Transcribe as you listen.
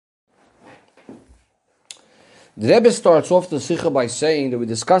The Rebbe starts off the Sikha by saying that we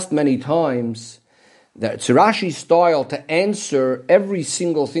discussed many times that it's Rashi's style to answer every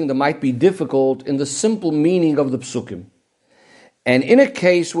single thing that might be difficult in the simple meaning of the psukim. And in a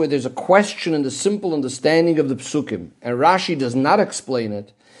case where there's a question in the simple understanding of the psukim, and Rashi does not explain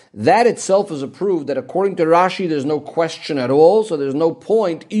it, that itself is a proof that according to Rashi there's no question at all, so there's no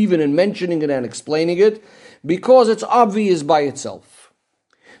point even in mentioning it and explaining it, because it's obvious by itself.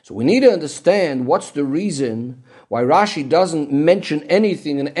 So we need to understand what's the reason why Rashi doesn't mention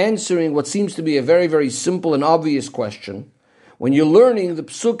anything in answering what seems to be a very, very simple and obvious question when you're learning the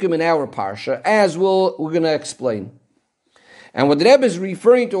psukim in our parsha, as we're going to explain. And what the Rebbe is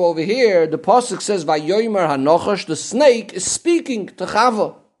referring to over here, the pasuk says, "Vayomer hanochash," the snake is speaking to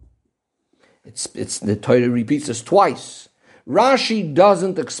Chava. It's the Torah repeats this twice. Rashi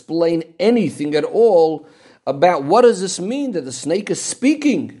doesn't explain anything at all about what does this mean that the snake is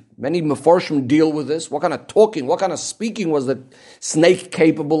speaking. Many Mefarshim deal with this. What kind of talking, what kind of speaking was the snake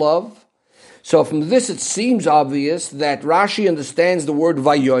capable of? So from this it seems obvious that Rashi understands the word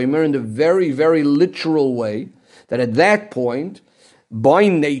Vayomer in a very, very literal way, that at that point, by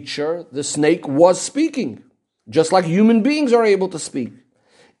nature, the snake was speaking, just like human beings are able to speak.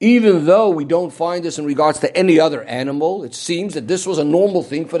 Even though we don't find this in regards to any other animal, it seems that this was a normal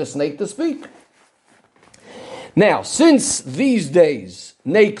thing for the snake to speak. Now, since these days,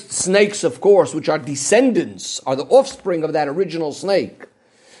 snakes, of course, which are descendants, are the offspring of that original snake,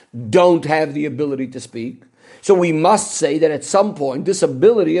 don't have the ability to speak, so we must say that at some point, this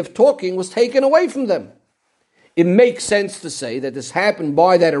ability of talking was taken away from them. It makes sense to say that this happened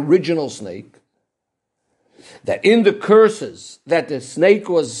by that original snake, that in the curses, that the snake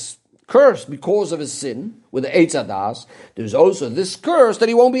was cursed because of his sin, with the Eitz Hadas, there's also this curse that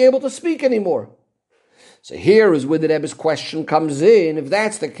he won't be able to speak anymore. So here is where the Rebbe's question comes in. If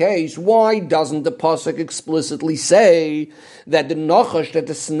that's the case, why doesn't the pasuk explicitly say that the Nachash, that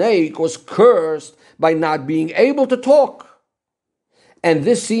the snake, was cursed by not being able to talk? And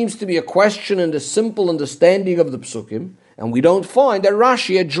this seems to be a question in the simple understanding of the psukim, and we don't find that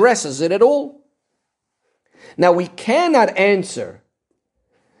Rashi addresses it at all. Now, we cannot answer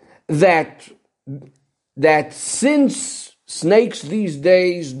that since snakes these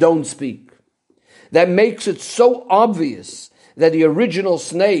days don't speak, that makes it so obvious that the original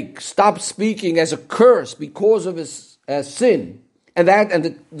snake stopped speaking as a curse because of his sin,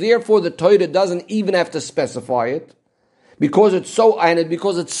 and therefore the Torah doesn't even have to specify it, because it's so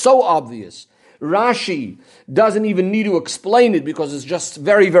obvious. Rashi doesn't even need to explain it because it's just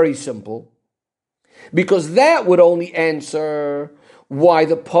very, very simple. Because that would only answer why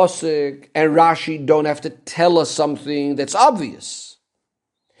the pasuk and Rashi don't have to tell us something that's obvious.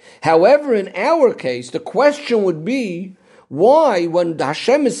 However, in our case, the question would be, why, when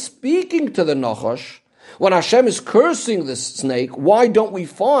Hashem is speaking to the Nachash, when Hashem is cursing this snake, why don't we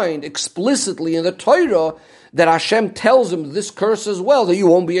find explicitly in the Torah that Hashem tells him this curse as well, that you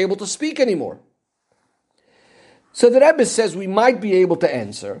won't be able to speak anymore? So the Rebbe says we might be able to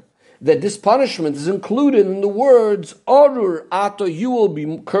answer that this punishment is included in the words, Arur ato, you will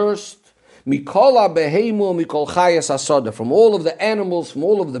be cursed, Mikola behemu mikol chayas asada, from all of the animals, from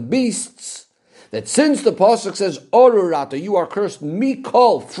all of the beasts, that since the pasuk says, Arur ato, you are cursed,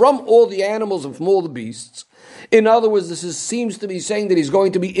 Mikol, from all the animals and from all the beasts. In other words, seems to be saying that he's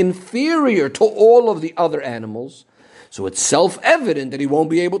going to be inferior to all of the other animals, so it's self-evident that he won't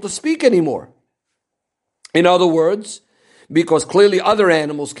be able to speak anymore. In other words, because clearly other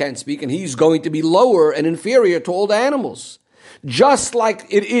animals can't speak, and he's going to be lower and inferior to all the animals. Just like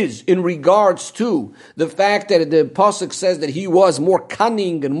it is in regards to the fact that the pasuk says that he was more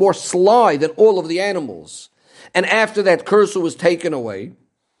cunning and more sly than all of the animals. And after that curse was taken away,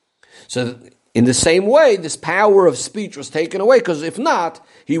 so in the same way, this power of speech was taken away, because if not,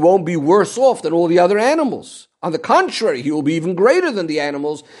 he won't be worse off than all the other animals. On the contrary, he will be even greater than the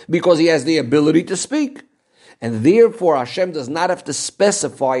animals because he has the ability to speak. And therefore, Hashem does not have to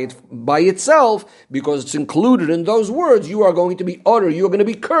specify it by itself, because it's included in those words. You are going to be utter, you're going to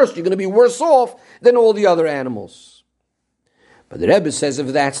be cursed, you're going to be worse off than all the other animals. But the Rebbe says if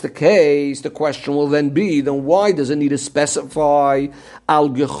that's the case, the question will then be, then why does it need to specify al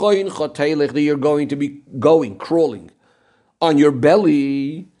gechoin chotelech, that you're going to be crawling on your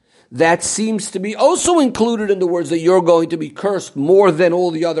belly? That seems to be also included in the words that you're going to be cursed more than all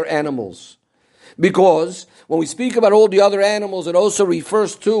the other animals. Because when we speak about all the other animals, it also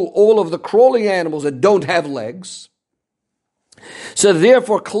refers to all of the crawling animals that don't have legs. So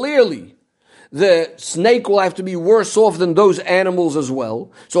therefore, clearly, the snake will have to be worse off than those animals as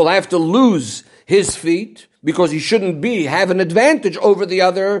well. So he'll have to lose his feet because he shouldn't have an advantage over the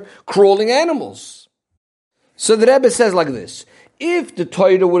other crawling animals. So the Rebbe says like this: if the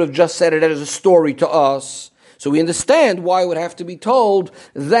Torah would have just said it as a story to us, so we understand why it would have to be told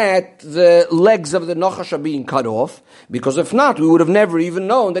that the legs of the Nachash are being cut off, because if not, we would have never even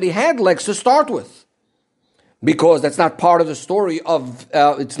known that he had legs to start with. Because that's not part of the story of,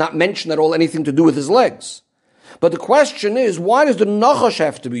 it's not mentioned at all anything to do with his legs. But the question is, why does the Nachash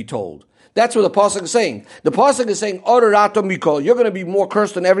have to be told? That's what the Pasuk is saying. The Pasuk is saying, Orarato Mikol, you're going to be more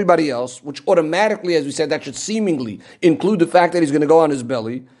cursed than everybody else, which automatically, as we said, that should seemingly include the fact that he's going to go on his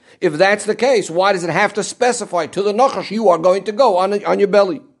belly. If that's the case, why does it have to specify to the Nachash, you are going to go on your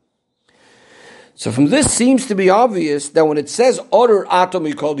belly? So from this seems to be obvious that when it says Orarato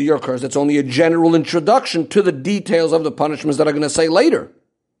Mikol, you're cursed, it's only a general introduction to the details of the punishments that I'm going to say later.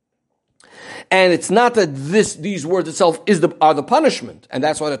 And it's not that these words itself are the punishment. And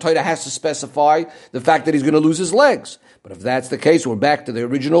that's why the Torah has to specify the fact that he's going to lose his legs. But if that's the case, we're back to the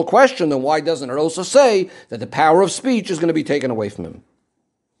original question, then why doesn't it also say that the power of speech is going to be taken away from him?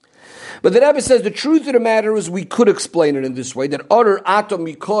 But the Rebbe says the truth of the matter is we could explain it in this way, that Oror Ato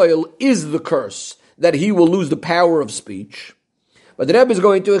Mikoil is the curse, that he will lose the power of speech. But the Rebbe is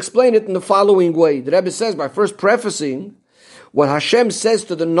going to explain it in the following way. The Rebbe says, by first prefacing what Hashem says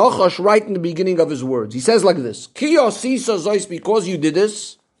to the Nachash right in the beginning of his words. He says like this: Ki osisa zois, because you did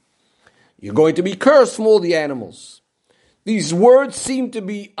this, you're going to be cursed from all the animals. These words seem to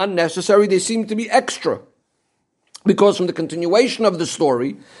be unnecessary, they seem to be extra. Because from the continuation of the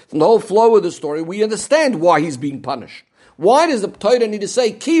story, from the whole flow of the story, we understand why he's being punished. Why does the Torah need to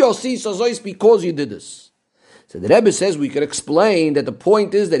say, Ki osisa zois, because you did this? So the Rebbe says we could explain that the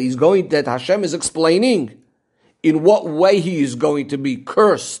point is that Hashem is explaining in what way he is going to be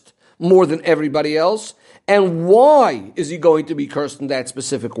cursed more than everybody else, and why is he going to be cursed in that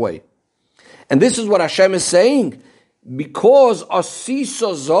specific way. And this is what Hashem is saying, because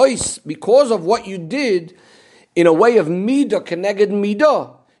asisa zois, because of what you did in a way of midah keneged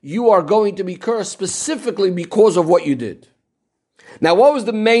midah, you are going to be cursed specifically because of what you did. Now, what was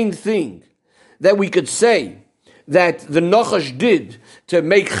the main thing that we could say that the Nachash did to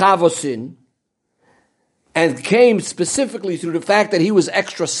make Chava sin, and came specifically through the fact that he was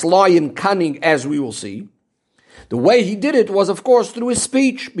extra sly and cunning, as we will see? The way he did it was, of course, through his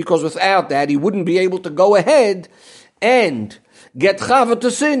speech, because without that, he wouldn't be able to go ahead and get Chava to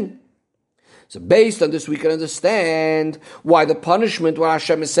sin. So based on this, we can understand why the punishment, what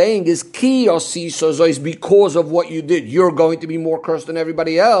Hashem is saying, is Ki osisa zois, because of what you did. You're going to be more cursed than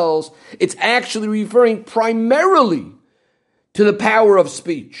everybody else. It's actually referring primarily to the power of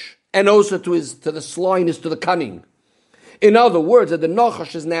speech, and also to the slyness, to the cunning. In other words, that the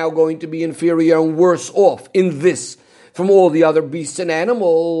Nachash is now going to be inferior and worse off in this from all the other beasts and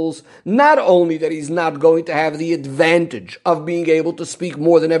animals. Not only that he's not going to have the advantage of being able to speak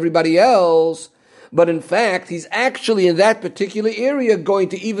more than everybody else, but in fact, he's actually in that particular area going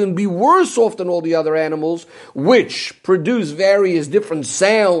to even be worse off than all the other animals, which produce various different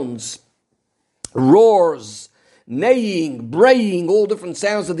sounds, roars, neighing, braying, all different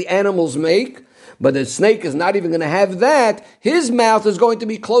sounds that the animals make. But the snake is not even going to have that. His mouth is going to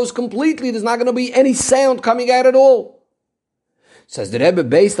be closed completely. There's not going to be any sound coming out at all. Says the Rebbe,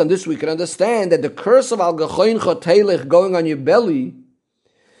 based on this we can understand that the curse of Al Gachoin Chotelech, going on your belly,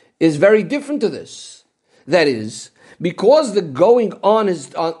 is very different to this. That is, because the going on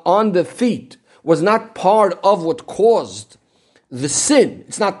the feet was not part of what caused the sin.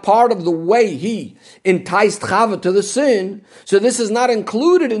 It's not part of the way he enticed Chava to the sin. So this is not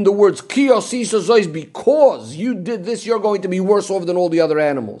included in the words Ki osisa zois, because you did this, you're going to be worse off than all the other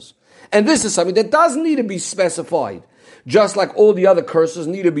animals. And this is something that doesn't need to be specified. Just like all the other curses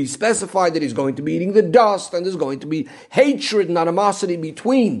need to be specified, that he's going to be eating the dust, and there's going to be hatred and animosity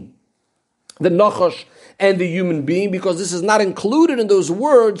between the Nachash and the human being, because this is not included in those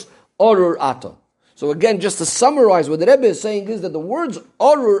words Oror Ata. So again, just to summarize, what the Rebbe is saying is that the words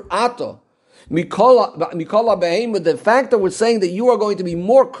Oror Ata, Mikola Behem, with the fact that we're saying that you are going to be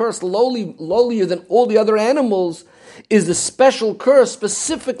more cursed, lowlier than all the other animals, is the special curse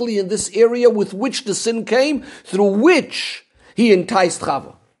specifically in this area with which the sin came, through which he enticed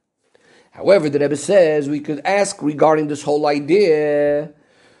Chava. However, the Rebbe says we could ask regarding this whole idea,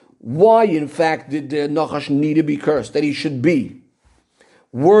 why in fact did the Nachash need to be cursed? That he should be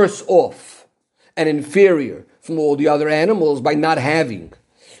worse off and inferior from all the other animals by not having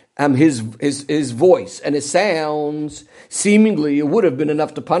his voice and his sounds. Seemingly, it would have been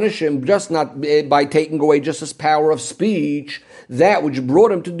enough to punish him, just not by taking away just his power of speech, that which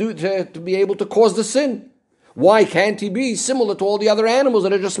brought him to be able to cause the sin. Why can't he be similar to all the other animals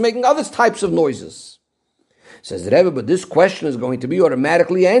that are just making other types of noises? Says the Rebbe, but this question is going to be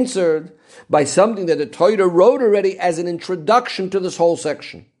automatically answered by something that the Torah wrote already as an introduction to this whole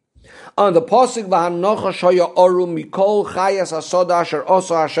section. On the pasuk v'hanochash haya arum mikol chayas hasoda asher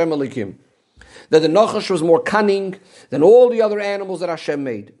osa Hashem elikim, that the Nachash was more cunning than all the other animals that Hashem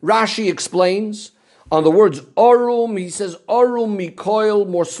made. Rashi explains on the words arum, he says arum mikoil,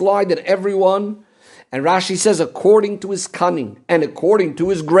 more sly than everyone. And Rashi says according to his cunning and according to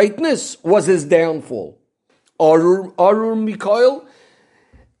his greatness was his downfall. Arum mikoil,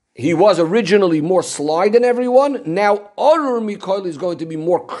 he was originally more sly than everyone. Now Arum mikoil is going to be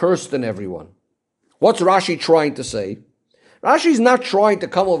more cursed than everyone. What's Rashi trying to say? Rashi is not trying to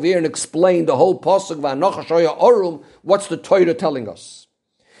come over here and explain the whole pasuk v'hanochash haya arum. What's the Torah telling us?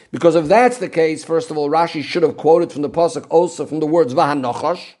 Because if that's the case, first of all, Rashi should have quoted from the pasuk also from the words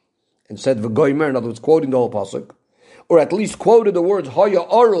v'hanochash and said v'goymer, in other words, quoting the whole pasuk, or at least quoted the words haya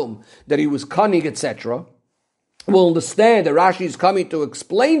arum, that he was cunning, etc. We'll understand that Rashi is coming to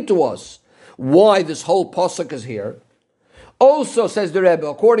explain to us why this whole pasuk is here. Also, says the Rebbe,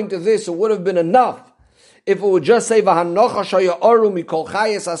 according to this, it would have been enough if it would just say v'hanochash haya arum mikol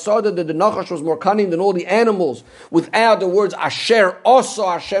chayes asada, that the Nachash was more cunning than all the animals, without the words asher osa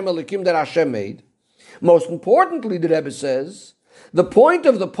Hashem elikim, that Hashem made. Most importantly, the Rebbe says, the point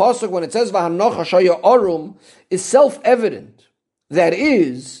of the pasuk when it says v'hanochash haya arum is self-evident. That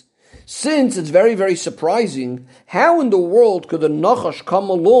is, since it's very, very surprising, how in the world could the Nachash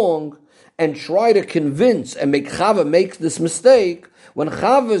come along and try to convince and make Chava make this mistake when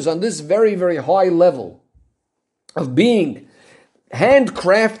Chava is on this very, very high level of being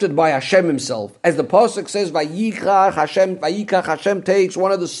handcrafted by Hashem himself? As the pasuk says, Vayikach Hashem takes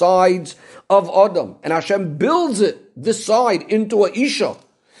one of the sides of Adam and Hashem builds it, this side, into a Isha.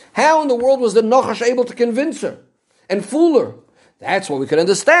 How in the world was the Nachash able to convince her and fool her? That's what we can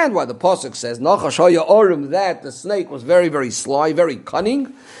understand why the pasuk says Nachash haya arum, that the snake was very, very sly, very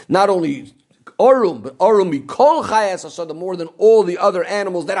cunning. Not only arum, but arum mikol chayas asada, more than all the other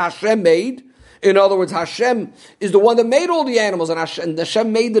animals that Hashem made. In other words, Hashem is the one that made all the animals, and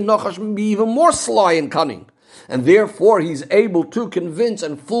Hashem made the Nachash be even more sly and cunning. And therefore, he's able to convince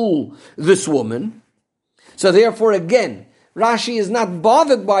and fool this woman. So therefore, again, Rashi is not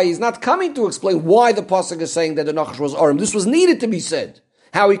bothered by, he's not coming to explain why the pasuk is saying that the Nachash was Arum. This was needed to be said,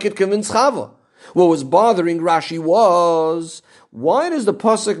 how he could convince Chava. What was bothering Rashi was, why does the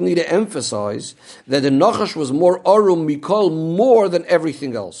pasuk need to emphasize that the Nachash was more Arum Mikol, more than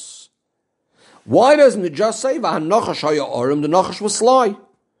everything else? Why doesn't it just say v'hanochash haya arum, the Nachash was sly,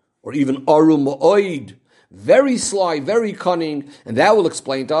 or even arum ma'oid, very sly, very cunning, and that will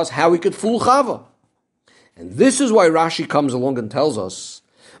explain to us how he could fool Chava. And this is why Rashi comes along and tells us,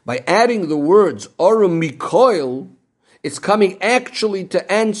 by adding the words arum mikoil, it's coming actually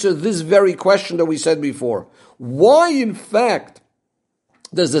to answer this very question that we said before. Why, in fact,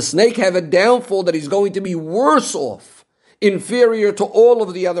 does the snake have a downfall that he's going to be worse off, inferior to all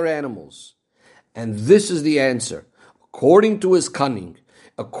of the other animals? And this is the answer. According to his cunning,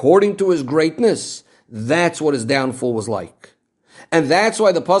 according to his greatness, that's what his downfall was like. And that's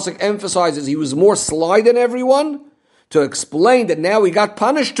why the pasuk emphasizes he was more sly than everyone, to explain that now he got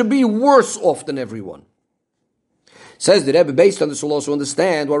punished to be worse off than everyone. Says the Rebbe, based on this we'll also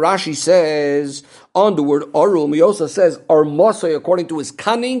understand what Rashi says on the word arum. He also says armasai, according to his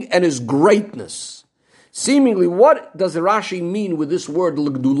cunning and his greatness. Seemingly, what does Rashi mean with this word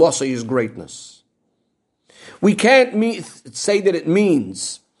l'gdulasai, his greatness? We can't say that it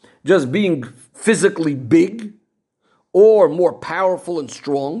means just being physically big or more powerful and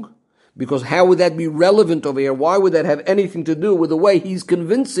strong, because how would that be relevant over here? Why would that have anything to do with the way he's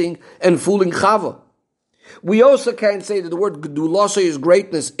convincing and fooling Chava? We also can't say that the word Gedulasai, his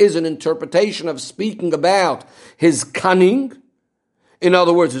greatness, is an interpretation of speaking about his cunning. In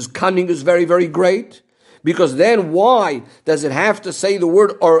other words, his cunning is very, very great. Because then why does it have to say the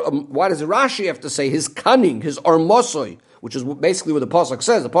word, or why does Rashi have to say his cunning, his armosoi, which is basically what the pasuk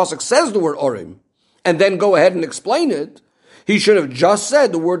says. The pasuk says the word orim, and then go ahead and explain it. He should have just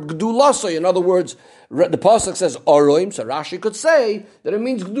said the word gdulasoi. In other words, the pasuk says orim, so Rashi could say that it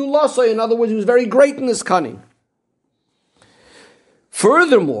means gdulasoi. In other words, he was very great in his cunning.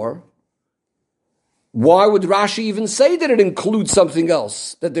 Furthermore, why would Rashi even say that it includes something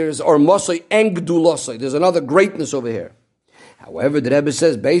else? That there's armosoi and gdulasoi. There's another greatness over here. However, the Rebbe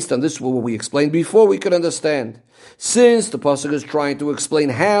says, based on this, what we explained before, we can understand. Since the pasuk is trying to explain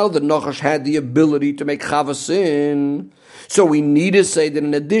how the Nachash had the ability to make Chava sin, so we need to say that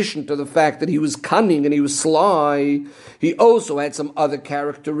in addition to the fact that he was cunning and he was sly, he also had some other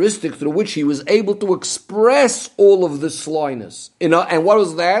characteristics through which he was able to express all of this slyness. And what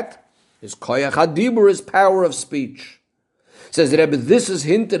was that? His koyach hadibur, his power of speech. Says the Rebbe, this is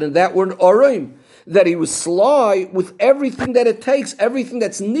hinted in that word orim, that he was sly with everything that it takes, everything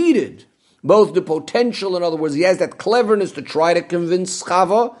that's needed. Both the potential, in other words, he has that cleverness to try to convince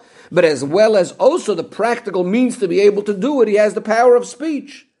Chava, but as well as also the practical means to be able to do it, he has the power of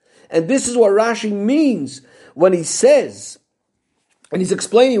speech. And this is what Rashi means when he says, and he's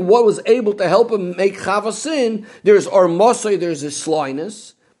explaining what was able to help him make Chava sin. There's Armosai, there's his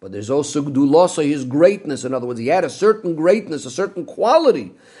slyness, but there's also Gdulosai, his greatness. In other words, he had a certain greatness, a certain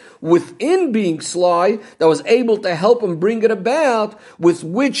quality within being sly that was able to help him bring it about, with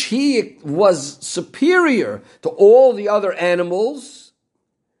which he was superior to all the other animals.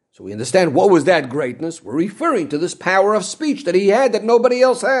 So we understand what was that greatness. We're referring to this power of speech that he had that nobody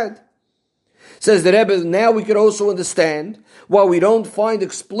else had. Says the Rebbe, now we could also understand why we don't find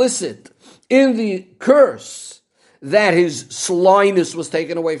explicit in the curse that his slyness was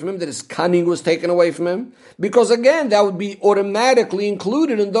taken away from him, that his cunning was taken away from him. Because again, that would be automatically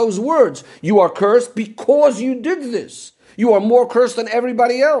included in those words. You are cursed because you did this. You are more cursed than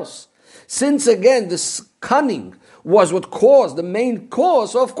everybody else. Since again, this cunning was what caused, the main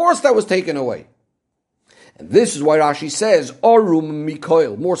cause, so of course that was taken away. And this is why Rashi says, Arum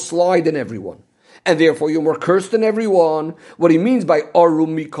Mikoil, more sly than everyone. And therefore you're more cursed than everyone. What he means by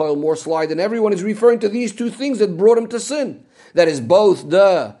Arum Mikoil, more sly than everyone, is referring to these two things that brought him to sin. That is both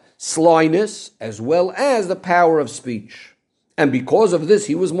the slyness as well as the power of speech. And because of this,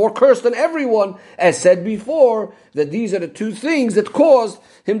 he was more cursed than everyone, as said before, that these are the two things that caused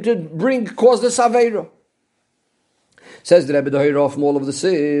him to cause this Aveira. Says the Rebbe Dohirov from all of this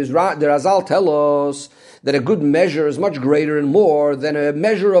is, the Razal tell us that a good measure is much greater and more than a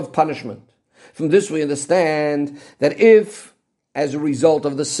measure of punishment. From this we understand that if, as a result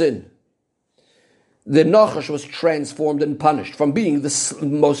of the sin, the Nachash was transformed and punished from being the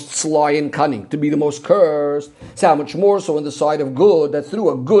most sly and cunning to be the most cursed, so how much more so in the side of good, that through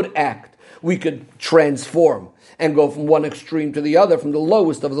a good act we could transform and go from one extreme to the other, from the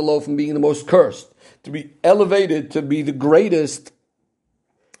lowest of the low, from being the most cursed, to be elevated to be the greatest,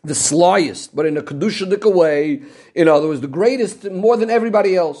 the slyest, but in a Kedushadik way, in other words, the greatest more than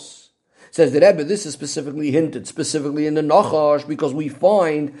everybody else. Says the Rebbe, this is specifically hinted, specifically in the Nachash, because we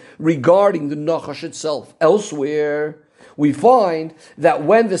find regarding the Nachash itself. Elsewhere, we find that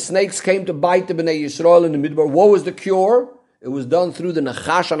when the snakes came to bite the Bnei Yisrael in the Midbar, what was the cure? It was done through the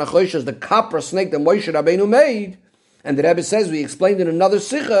Nachash HaNachosh, the Kapra snake that Moshe Rabbeinu made. And the Rebbe says, we explained in another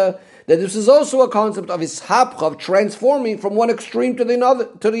Sikha, that this is also a concept of Ishapcha, of transforming from one extreme to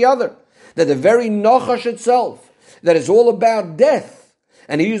the other. That the very Nachash itself, that is all about death,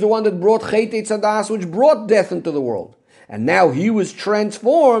 and he is the one that brought Chet Eitzadas, which brought death into the world. And now he was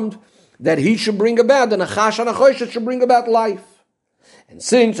transformed that he should bring about, the Nachash HaNachosh should bring about life. And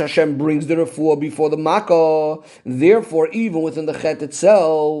since Hashem brings the refuah before the Makkah, therefore even within the Chet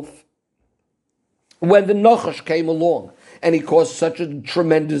itself, when the Nachash came along and he caused such a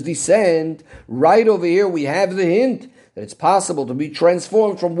tremendous descent, right over here we have the hint that it's possible to be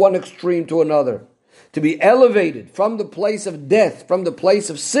transformed from one extreme to another, to be elevated from the place of death, from the place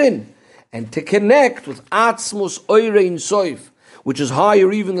of sin, and to connect with Atzmus Oirein Soif, which is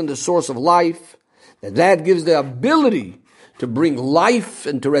higher even than the source of life, that gives the ability to bring life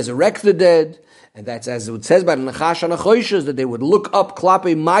and to resurrect the dead. And that's as it says by the Nachash HaNachosh, that they would look up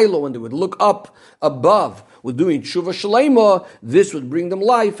Klape Milo, and they would look up above with doing Tshuva Shalema. This would bring them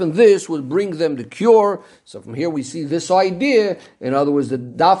life, and this would bring them the cure. So from here we see this idea. In other words, the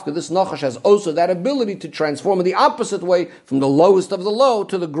Dafka, this Nachash, has also that ability to transform in the opposite way, from the lowest of the low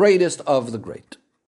to the greatest of the great.